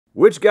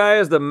Which guy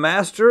is the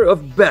master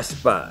of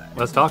Best Buy?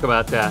 Let's talk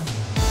about that.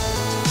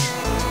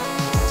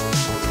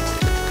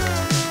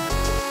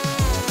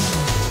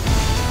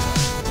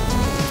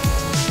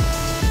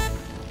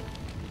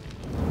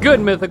 Good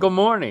mythical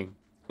morning.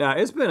 Now,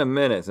 it's been a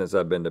minute since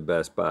I've been to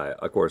Best Buy.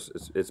 Of course,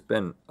 it's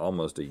been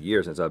almost a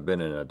year since I've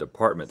been in a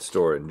department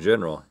store in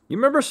general. You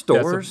remember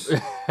stores?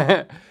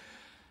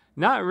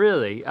 Not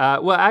really.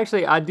 Well,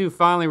 actually, I do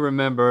finally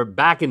remember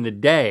back in the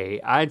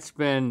day, I'd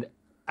spend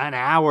an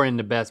hour in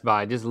the Best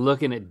Buy just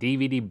looking at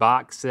DVD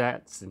box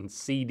sets and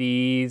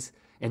CDs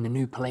and the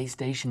new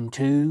PlayStation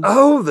 2.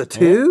 Oh, the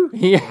 2?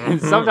 Yeah, and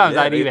sometimes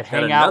Yeah, I'd they even got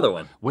hang another out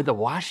one. with the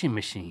washing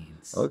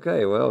machines.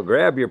 Okay, well,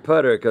 grab your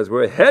putter because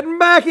we're heading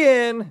back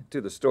in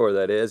to the store,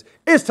 that is.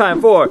 It's time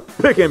for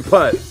Pick and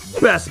Putt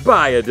Best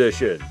Buy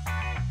Edition.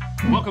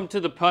 Welcome to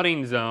the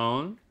putting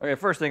zone. Okay,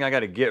 first thing, I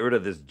gotta get rid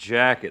of this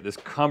jacket, this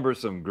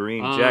cumbersome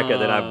green jacket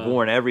that I've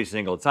worn every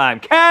single time.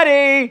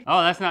 Caddy!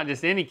 Oh, that's not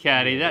just any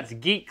caddy, that's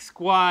Geek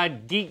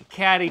Squad Geek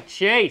Caddy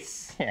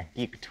Chase. Yeah,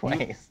 geek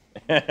twice.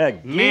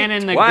 Man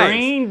in the twice.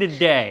 green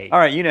today. All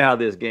right, you know how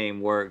this game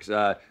works.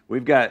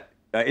 We've got,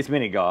 it's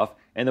mini golf,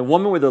 and the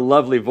woman with the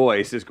lovely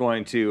voice is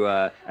going to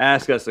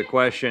ask us a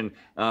question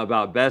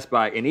about Best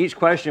Buy, and each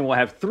question will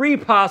have 3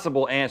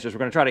 possible answers. We're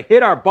gonna try to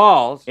hit our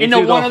balls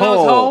Into the one of those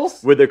hole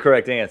holes? with the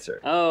correct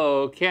answer.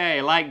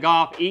 Okay, like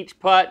golf, each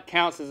putt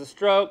counts as a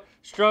stroke.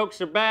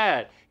 Strokes are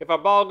bad. If our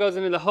ball goes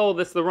into the hole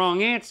that's the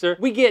wrong answer,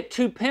 we get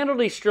 2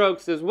 penalty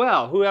strokes as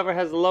well. Whoever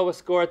has the lowest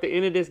score at the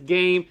end of this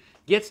game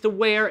gets to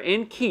wear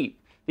and keep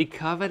the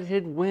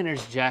coveted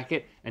winner's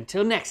jacket.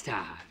 Until next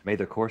time. May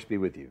the course be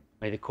with you.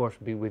 May the course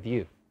be with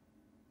you.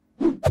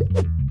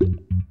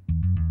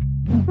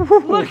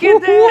 Look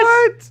at this!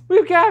 What?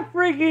 We've got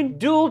freaking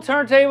dual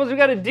turntables. We've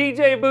got a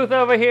DJ booth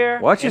over here.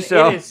 Watch and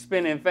yourself. It is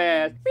spinning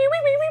fast.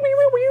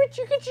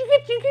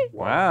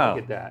 Wow.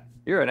 Look at that.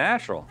 You're a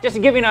natural. Just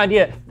to give you an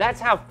idea, that's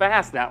how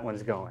fast that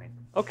one's going.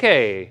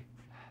 Okay.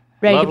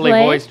 Ready Lovely to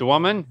play? voiced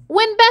woman.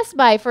 When Best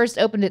Buy first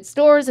opened its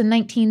stores in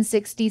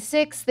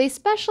 1966, they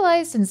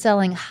specialized in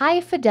selling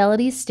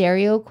high-fidelity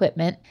stereo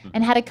equipment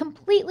and had a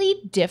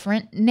completely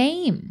different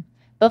name.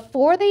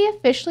 Before they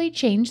officially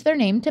changed their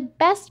name to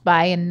Best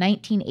Buy in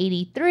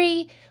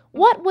 1983,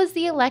 what was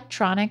the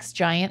electronics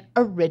giant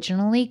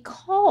originally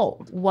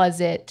called?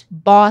 Was it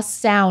Boss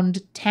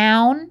Sound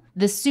Town,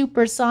 the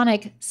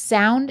Supersonic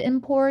Sound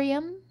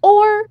Emporium,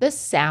 or the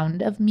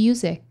Sound of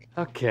Music?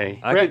 Okay.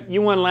 I Brett,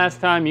 you won last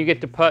time. You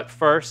get to putt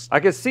first. I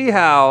could see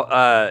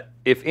how,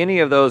 if any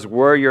of those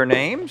were your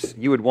names,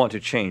 you would want to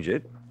change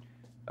it.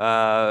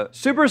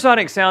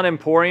 Supersonic Sound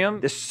Emporium,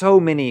 there's so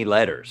many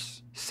letters.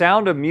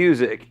 Sound of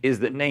Music is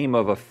the name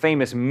of a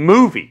famous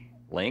movie,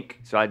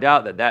 Link, so I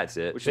doubt that that's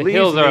it. Which The leaves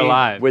hills are me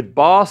alive. with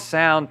Boss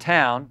Sound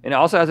Town, and it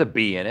also has a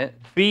B in it.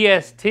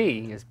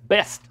 BST is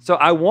best. So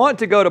I want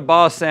to go to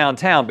Boss Sound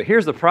Town, but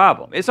here's the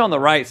problem. It's on the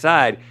right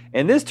side,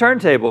 and this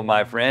turntable,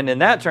 my friend, and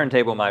that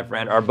turntable, my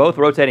friend, are both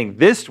rotating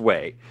this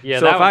way. Yeah,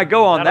 so that if I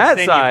go on that'll that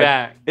send you side,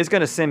 back. it's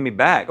gonna send me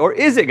back. Or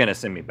is it gonna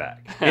send me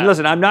back? And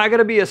listen, I'm not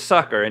gonna be a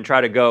sucker and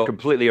try to go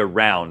completely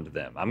around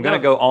them. I'm gonna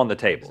No, go on the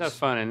tables. There's no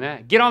fun in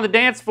that. Get on the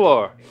dance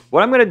floor.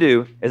 What I'm gonna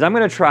do is I'm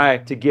gonna try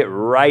to get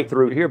right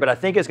through here, but I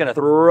think it's gonna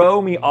throw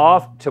me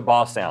off to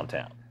Boss Sound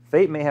Town.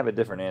 Fate may have a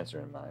different answer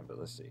in mind, but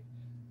let's see.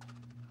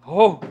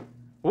 Oh.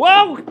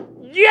 Whoa!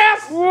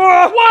 Yes!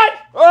 Whoa. What?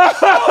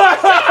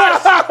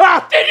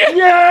 Oh Did you?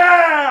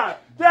 Yeah!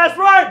 That's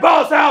right,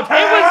 Boss Sound Town!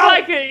 It was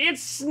like it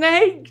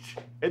snaked.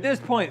 At this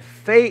point,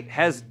 fate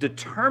has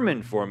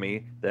determined for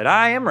me that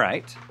I am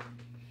right.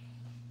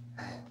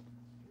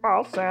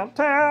 Boss Sound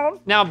Town.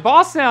 Now,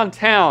 Boss Sound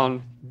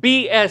Town,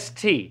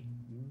 BST.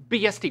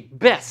 BST,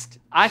 best.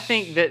 I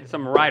think that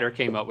some writer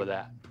came up with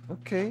that.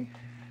 Okay,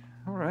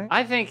 all right.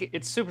 I think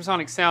it's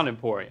Supersonic Sound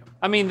Emporium.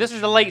 I mean, this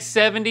is the late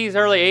 70s,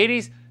 early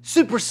 80s.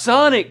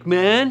 Supersonic,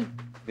 man.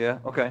 Yeah,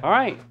 okay. All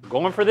right,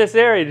 going for this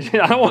area.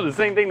 I don't want the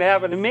same thing to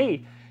happen to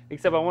me,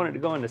 except I want it to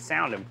go into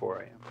Sound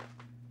Emporium.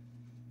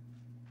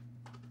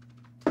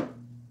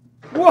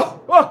 Whoa,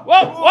 whoa, Whoa,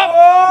 whoa, whoa,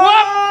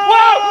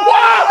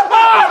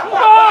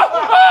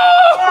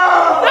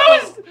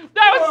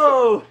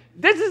 whoa!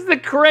 This is the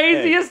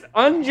craziest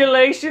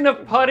undulation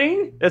of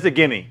putting. That's a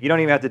gimme. You don't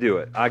even have to do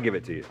it. I'll give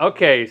it to you.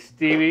 Okay,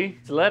 Stevie,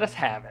 let us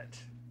have it.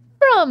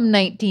 From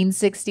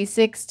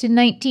 1966 to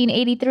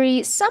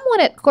 1983,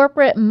 someone at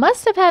corporate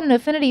must have had an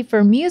affinity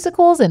for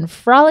musicals and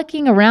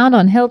frolicking around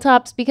on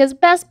hilltops because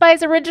Best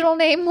Buy's original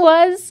name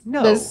was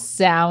The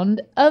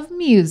Sound of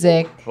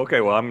Music.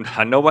 Okay, well,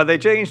 I know why they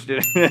changed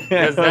it.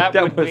 Because that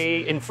would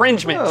be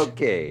infringement.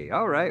 Okay,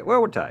 all right.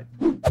 Well, we're tied.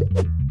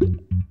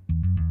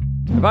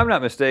 If I'm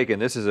not mistaken,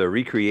 this is a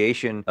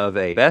recreation of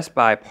a Best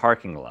Buy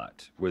parking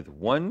lot with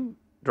one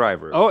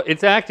driver. Oh,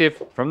 it's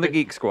active. From the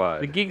Geek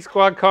Squad. The Geek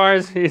Squad car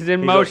is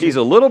in motion. He's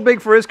a little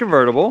big for his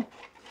convertible.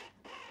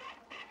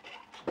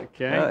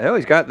 Okay. Hell,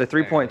 he's got the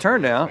 3-point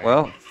turn now.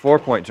 Well,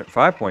 4-point turn,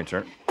 5-point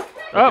turn.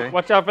 Oh, Okay.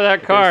 watch out for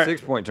that car.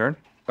 6-point turn.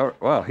 Oh,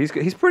 wow, he's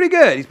pretty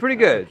good. He's pretty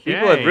good.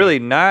 People have Okay. really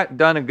not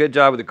done a good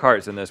job with the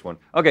carts in this one.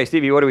 Okay,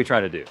 Stevie, what are we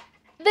trying to do?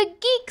 The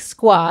Geek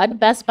Squad,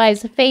 Best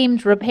Buy's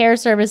famed repair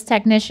service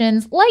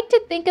technicians, like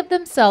to think of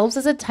themselves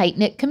as a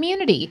tight-knit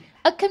community.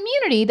 A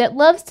community that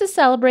loves to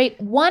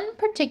celebrate one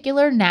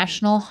particular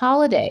national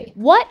holiday.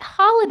 What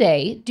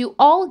holiday do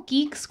all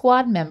Geek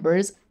Squad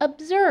members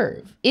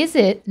observe? Is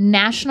it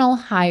National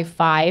High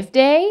Five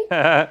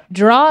Day?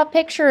 Draw a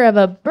picture of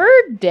a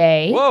bird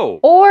day? Whoa.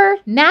 Or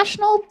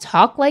National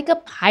Talk Like a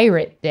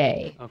Pirate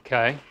Day?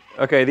 Okay.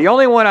 Okay, the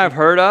only one I've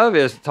heard of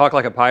is Talk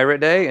Like a Pirate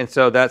Day, and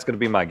so that's going to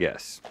be my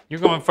guess. You're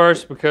going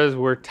first because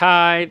we're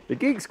tied. The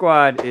Geek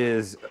Squad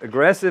is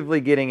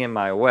aggressively getting in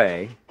my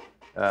way.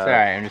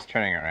 Sorry, I'm just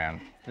turning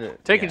around.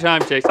 Take your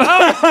time, Chase.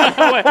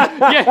 Oh, wait.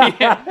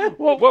 Yeah.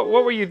 What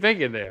were you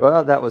thinking there?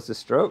 Well, that was the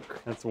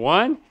stroke. That's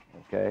one.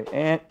 Okay,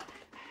 and...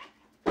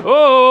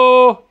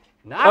 Oh,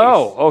 nice.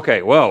 Oh,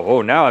 okay, whoa,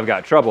 oh, now I've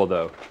got trouble,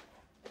 though.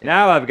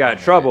 Now I've got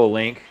trouble,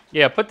 Link.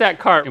 Yeah, put that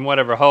cart in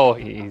whatever hole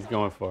he's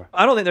going for.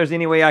 I don't think there's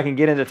any way I can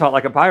get into Talk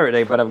Like a Pirate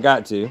Day, but I've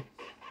got to.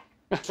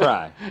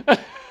 Try.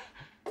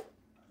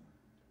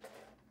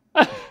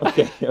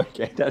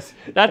 Okay,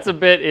 That's a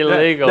bit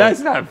illegal.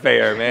 That's not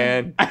fair,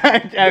 man.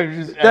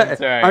 I'm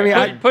sorry.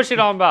 I mean, Push it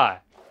on by.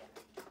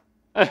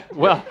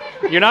 Well,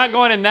 you're not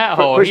going in that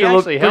hole. He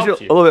actually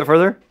helped you. A little bit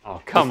further.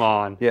 Oh, come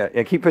on.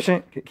 Yeah, keep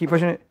pushing it. Keep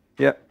pushing it.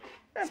 Yeah.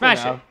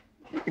 Smash it.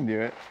 You can do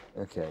it.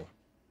 Okay.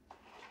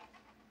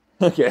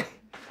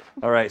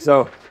 All right,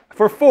 so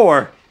for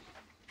 4,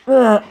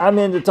 I'm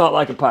into Talk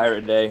Like a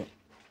Pirate Day.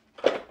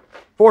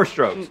 4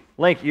 strokes.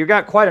 Link, you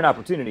got quite an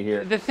opportunity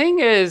here. The thing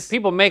is,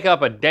 people make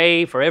up a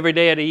day for every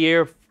day of the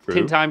year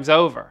 10 times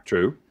over.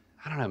 True.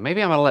 I don't know.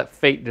 Maybe I'm going to let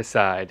fate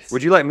decide.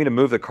 Would you like me to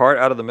move the cart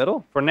out of the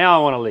middle? For now,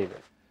 I want to leave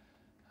it.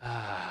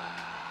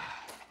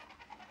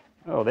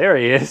 Oh, there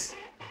he is.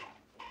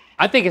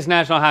 I think it's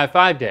National High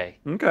Five Day.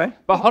 Okay.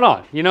 But hold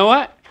on. You know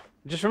what?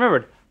 Just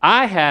remembered.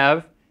 I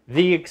have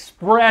the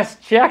express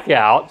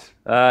checkout.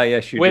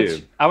 Yes, you which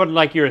do. I would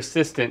like your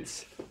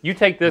assistance. You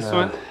take this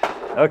one.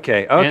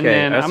 Okay. And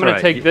then that's I'm going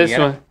right. to take this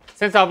one.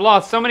 Since I've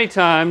lost so many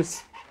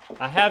times,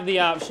 I have the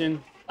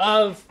option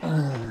of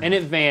an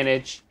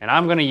advantage, and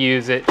I'm going to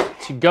use it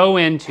to go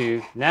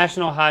into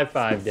National High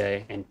Five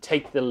Day and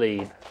take the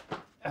lead.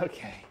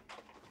 Okay.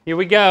 Here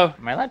we go.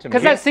 Am I allowed to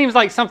Because that seems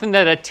like something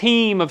that a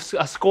team of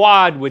a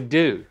squad would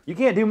do. You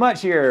can't do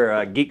much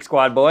here, Geek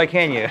Squad boy,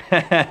 can you?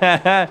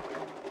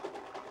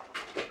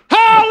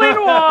 Hole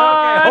in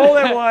one! Okay, hole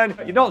in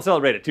one. You don't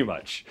celebrate it too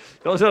much.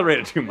 Don't celebrate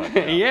it too much.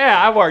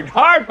 Yeah, I worked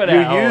hard for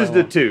that. You used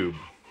the tube.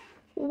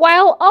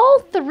 While all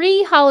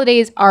 3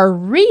 holidays are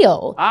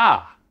real,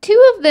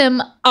 2 of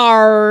them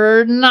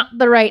are not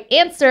the right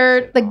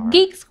answer. The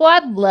Geek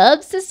Squad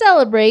loves to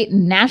celebrate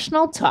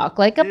National Talk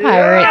Like a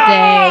Pirate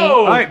Day.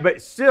 All right,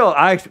 but still,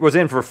 I was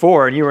in for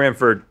 4, and you were in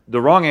for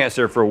the wrong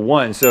answer for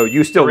 1, so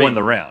you still won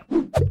the round.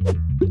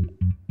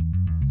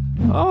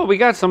 Oh, we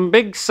got some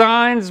big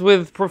signs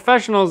with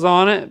professionals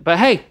on it. But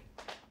hey,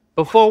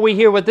 before we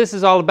hear what this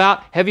is all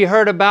about, have you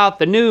heard about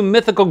the new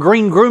Mythical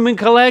Green Grooming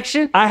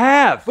Collection? I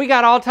have. We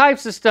got all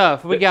types of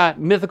stuff. We got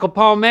Mythical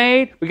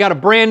Pomade. We got a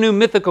brand new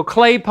Mythical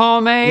Clay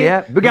Pomade.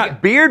 Yeah, we got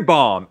beard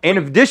balm in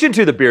addition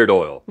to the beard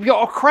oil.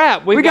 Oh,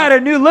 crap. We got a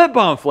new lip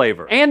balm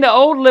flavor. And the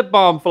old lip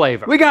balm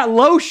flavor. We got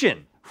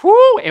lotion.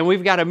 Whew, and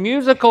we've got a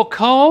musical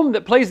comb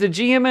that plays the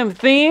GMM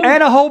theme.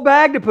 And a whole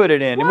bag to put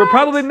it in. And we're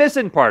probably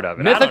missing part of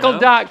it.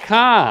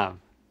 Mythical.com.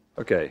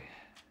 Okay.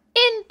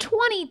 In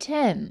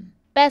 2010,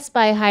 Best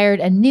Buy hired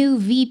a new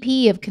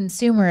VP of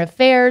Consumer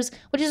Affairs,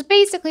 which is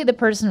basically the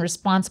person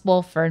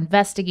responsible for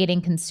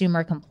investigating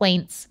consumer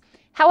complaints.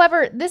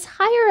 However, this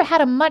hire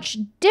had a much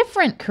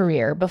different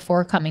career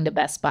before coming to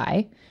Best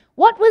Buy.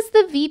 What was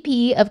the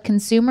VP of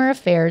Consumer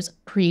Affairs'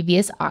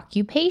 previous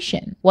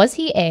occupation? Was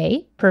he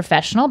A,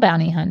 professional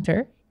bounty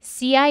hunter,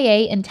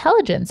 CIA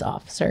intelligence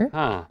officer,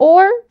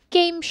 or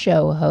game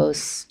show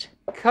host?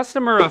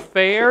 Customer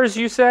affairs,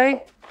 you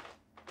say?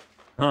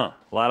 A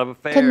lot of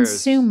affairs.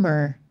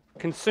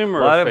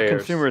 Consumer A lot affairs. of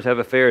consumers have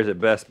affairs at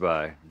Best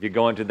Buy. If you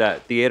go into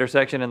that theater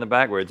section in the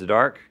back where it's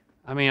dark.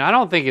 I mean, I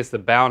don't think it's the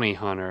bounty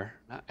hunter.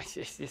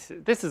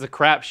 This is a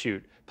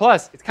crapshoot.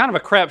 Plus, it's kind of a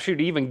crapshoot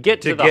to even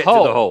get to the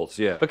hole. To the holes,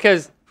 yeah.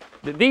 Because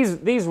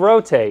these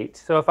rotate.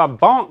 So if I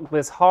bonk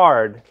this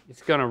hard,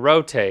 it's going to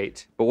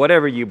rotate. But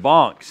whatever you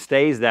bonk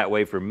stays that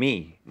way for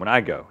me when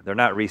I go. They're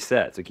not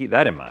reset, so keep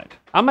that in mind.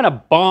 I'm going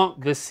to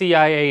bonk the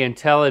CIA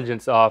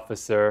intelligence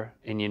officer,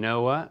 and you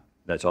know what?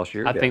 That's also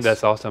your guess. I think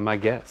that's also my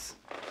guess.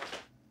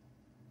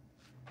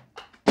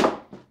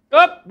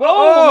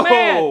 Oh,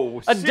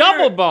 man! A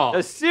double bonk.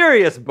 A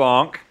serious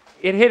bonk.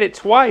 It hit it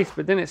twice,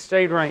 but then it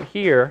stayed right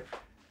here.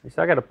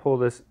 So I got to pull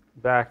this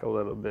back a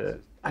little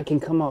bit. I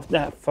can come off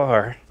that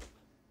far.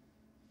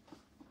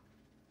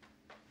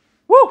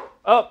 Woo!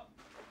 Oh,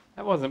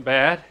 that wasn't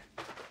bad.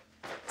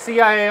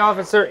 CIA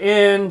officer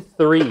in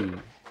 3.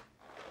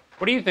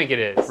 What do you think it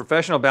is?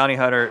 Professional bounty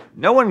hunter.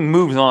 No one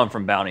moves on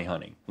from bounty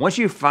hunting. Once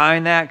you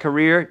find that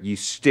career, you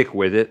stick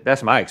with it.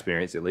 That's my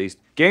experience, at least.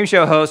 Game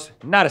show host,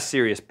 not a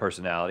serious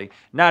personality,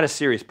 not a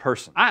serious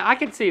person. I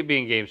could see it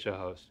being game show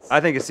host.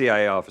 I think a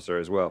CIA officer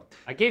as well.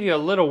 I gave you a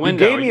little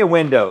window. You gave me a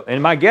window,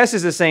 and my guess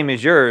is the same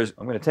as yours.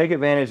 I'm going to take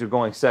advantage of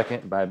going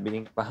second by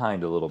being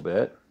behind a little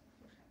bit.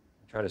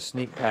 Try to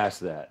sneak past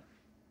that.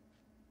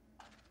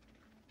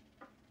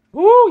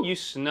 Woo, you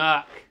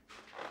snuck.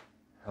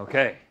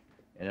 Okay,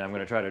 and I'm going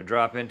to try to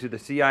drop into the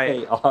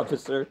CIA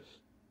officer.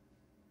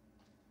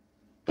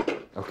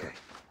 Okay,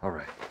 all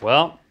right.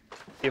 Well,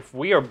 if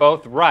we are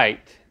both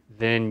right,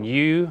 then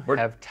you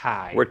have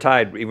tied. We're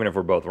tied even if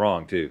we're both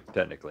wrong, too,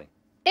 technically.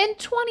 In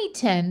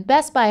 2010,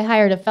 Best Buy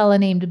hired a fella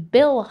named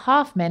Bill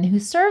Hoffman who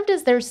served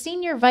as their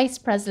senior vice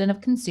president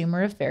of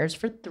consumer affairs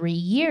for 3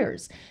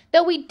 years.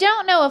 Though we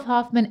don't know if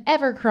Hoffman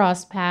ever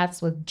crossed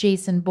paths with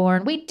Jason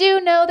Bourne, we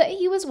do know that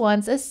he was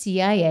once a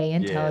CIA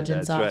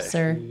intelligence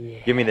officer. Right. Yeah.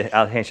 Give me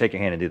I'll shake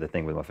your hand and do the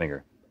thing with my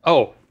finger.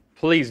 Oh,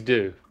 please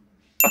do.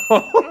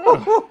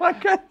 Oh my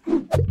God.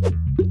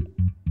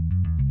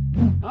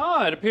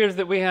 Oh, it appears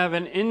that we have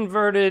an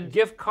inverted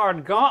gift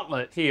card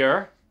gauntlet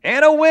here.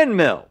 And a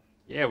windmill.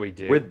 Yeah, we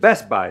do. With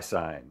Best Buy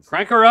signs.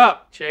 Crank her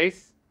up,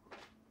 Chase.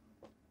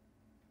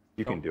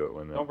 You can do it,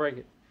 windmill. Don't break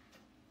it.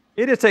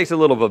 It just takes a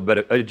little bit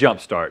of a jump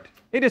start.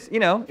 It just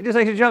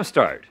takes a jump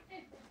start.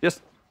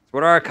 It's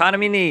what our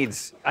economy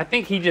needs. I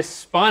think he just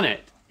spun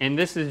it, and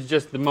this is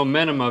just the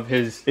momentum of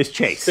his It's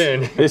Chase.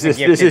 spin. This is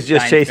Gifted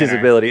just sign Chase's spinner.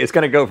 ability. It's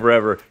gonna go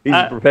forever. He's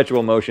a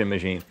perpetual motion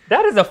machine.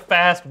 That is a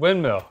fast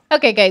windmill.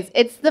 Okay, guys,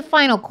 it's the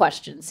final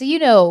question. So you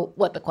know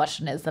what the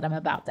question is that I'm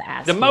about to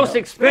ask. The you. most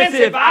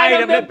expensive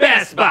item at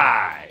Best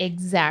Buy.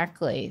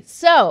 Exactly.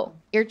 So,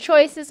 your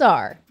choices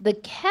are the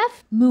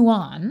Kef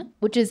Muon,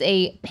 which is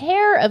a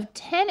pair of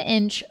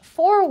 10-inch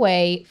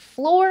 4-way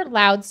floor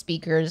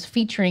loudspeakers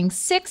featuring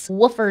 6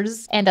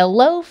 woofers and a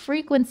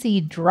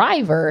low-frequency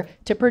driver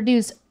to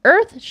produce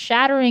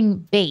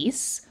earth-shattering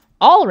bass,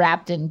 all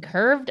wrapped in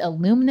curved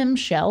aluminum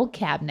shell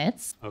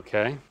cabinets.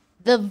 Okay.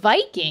 The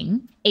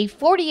Viking, a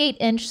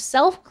 48-inch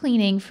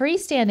self-cleaning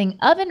freestanding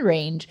oven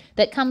range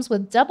that comes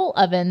with double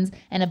ovens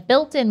and a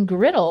built-in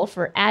griddle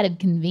for added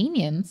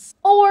convenience.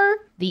 Or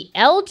the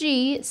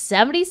LG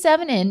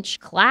 77-inch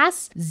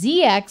Class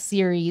ZX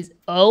Series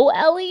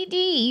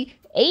OLED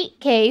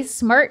 8K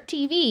Smart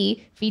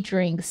TV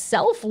featuring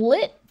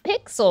self-lit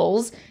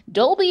pixels,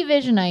 Dolby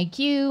Vision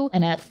IQ,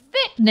 and a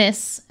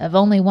thickness of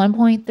only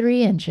 1.3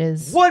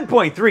 inches.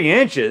 1.3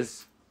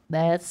 inches?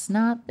 That's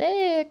not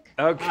thick.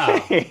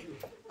 Okay.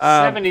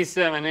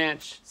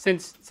 77-inch.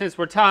 Since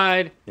we're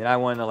tied, And I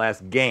won the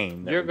last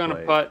game. that you're we gonna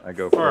played. putt I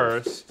go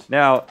first.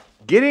 Now,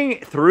 getting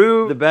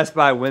through the Best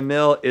Buy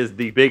windmill is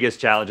the biggest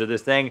challenge of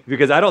this thing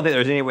because I don't think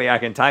there's any way I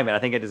can time it. I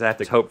think I just have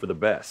to hope for the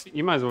best.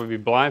 You might as well be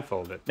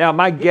blindfolded. Now,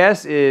 my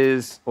guess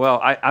is,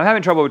 well, I'm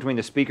having trouble between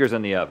the speakers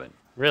and the oven.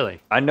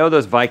 Really? I know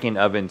those Viking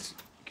ovens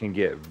can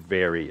get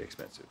very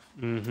expensive.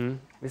 Mm-hmm.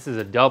 This is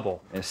a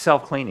double. And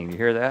self-cleaning, you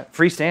hear that?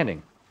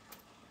 Freestanding.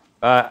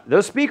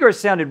 Those speakers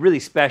sounded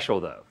really special,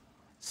 though.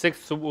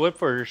 6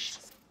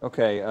 woofers.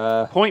 Okay,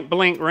 Point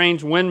blank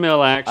range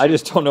windmill action. I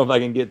just don't know if I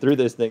can get through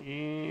this thing.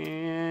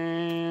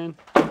 And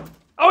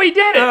oh, he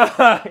did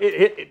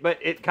it! But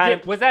it kind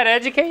of... Was that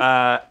educate?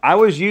 I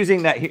was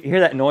using that, hear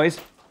that noise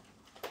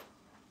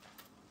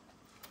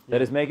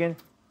that it's making?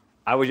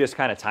 I was just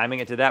kind of timing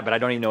it to that, but I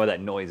don't even know what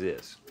that noise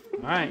is.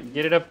 All right,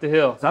 get it up the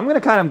hill. So I'm going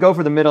to kind of go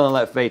for the middle and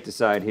let fate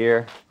decide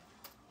here.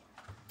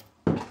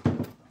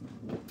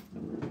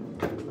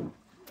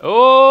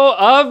 Oh,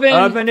 oven!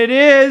 Oven it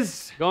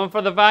is! Going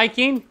for the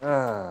Viking.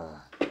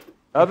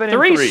 Oven in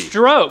 3 3.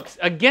 strokes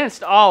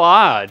against all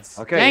odds.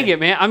 Okay. Dang it,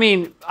 man. I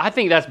mean, I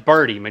think that's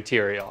birdie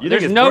material. You think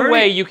There's it's no birdie?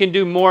 way you can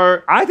do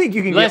more. I think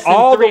you can Less get than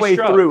all the 3 way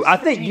strokes. through. I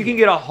think you can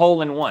get a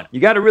hole in one. You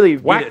got to really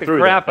Whack get the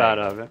through crap that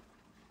out of it.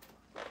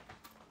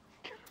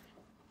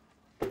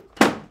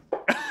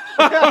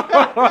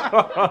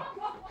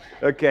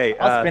 Okay.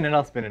 I'll spin it.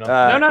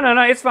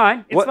 No, it's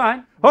fine. It's what-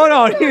 fine. Hold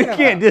on, you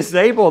can't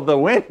disable the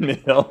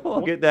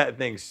windmill. Get that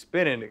thing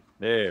spinning.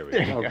 There we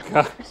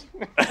go.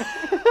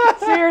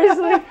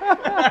 Seriously?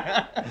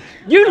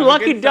 You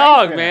lucky good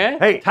dog, sign. man.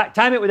 Hey,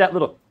 time it with that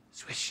little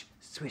swish,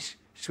 swish,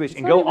 swish,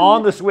 and go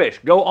on the swish.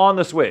 Go on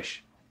the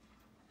swish.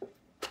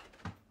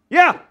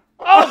 Yeah.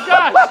 Oh,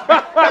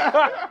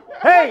 gosh.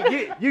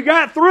 Hey, you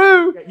got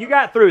through. You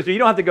got through, so you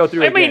don't have to go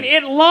through I again. mean,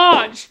 it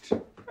launched.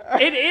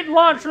 It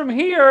launched from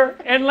here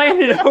and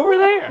landed over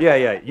there.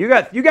 Yeah, you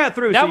got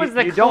through. That so was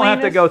the you don't have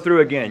to cleanest- go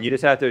through again. You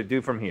just have to do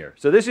from here.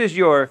 So this is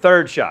your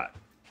third shot.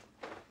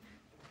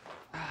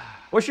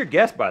 What's your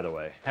guess, by the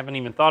way? Haven't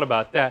even thought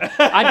about that.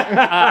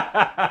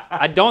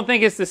 I don't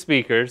think it's the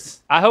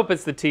speakers. I hope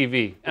it's the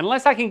TV.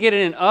 Unless I can get it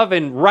in an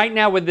oven right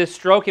now with this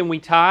stroke and we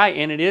tie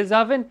and it is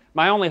oven,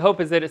 my only hope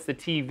is that it's the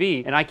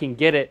TV and I can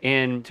get it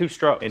in 2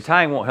 strokes. And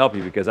tying won't help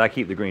you because I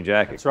keep the green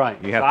jacket. That's right.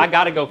 You have So to, I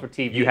got to go for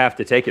TV. You have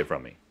to take it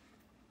from me.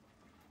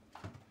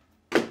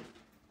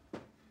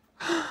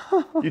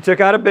 You took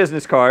out a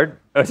business card.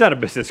 Oh, it's not a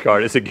business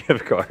card, it's a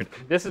gift card.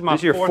 This is my This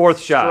is your fourth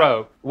shot.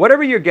 stroke.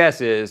 Whatever your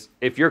guess is,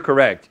 if you're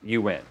correct,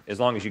 you win, as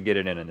long as you get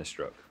it in this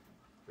stroke.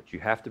 But you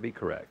have to be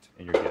correct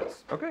in your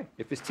guess. Okay,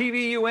 if it's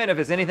TV, you win. If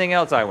it's anything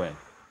else, I win.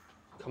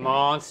 Come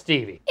on,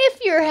 Stevie. If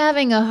you're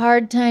having a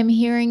hard time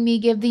hearing me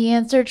give the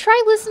answer,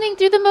 try listening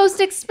through the most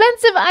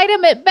expensive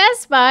item at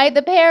Best Buy,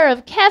 the pair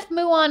of Kef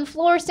Muon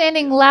floor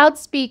standing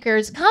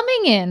loudspeakers,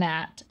 coming in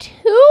at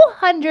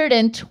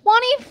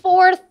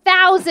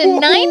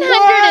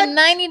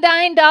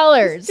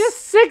 $224,999. Just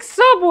 6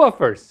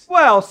 subwoofers.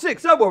 Well,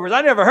 6 subwoofers,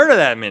 I never heard of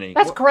that many.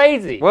 That's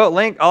crazy. Well,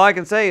 Link, all I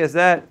can say is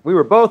that we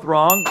were both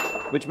wrong,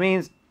 which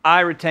means I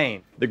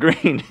retain the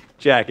green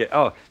jacket.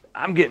 Oh,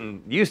 I'm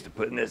getting used to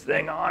putting this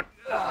thing on.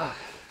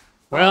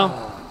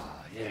 Well,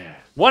 yeah.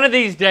 One of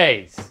these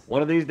days.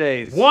 One of these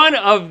days. One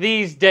of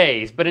these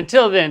days. But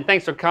until then,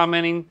 thanks for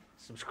commenting,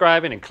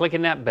 subscribing, and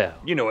clicking that bell.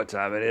 You know what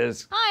time it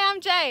is. Hi, I'm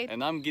Jade.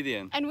 And I'm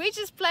Gideon. And we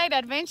just played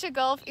adventure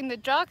golf in the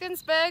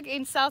Drakensberg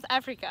in South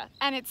Africa.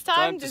 And it's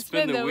time to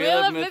spin the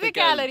wheel of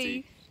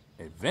mythicality.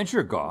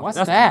 Adventure golf? What's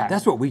that?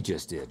 That's what we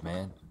just did,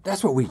 man.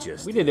 That's what we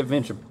just We did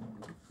adventure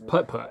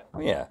putt-putt.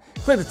 Yeah.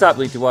 Click the top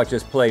link to watch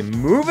us play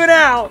Move It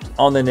Out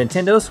on the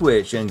Nintendo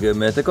Switch and Good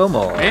Mythical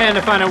more. And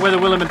to find out where the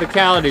wheel of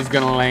mythicality is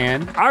gonna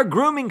land. Our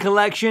grooming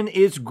collection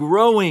is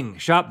growing.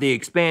 Shop the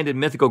expanded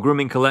Mythical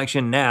grooming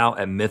collection now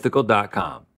at mythical.com.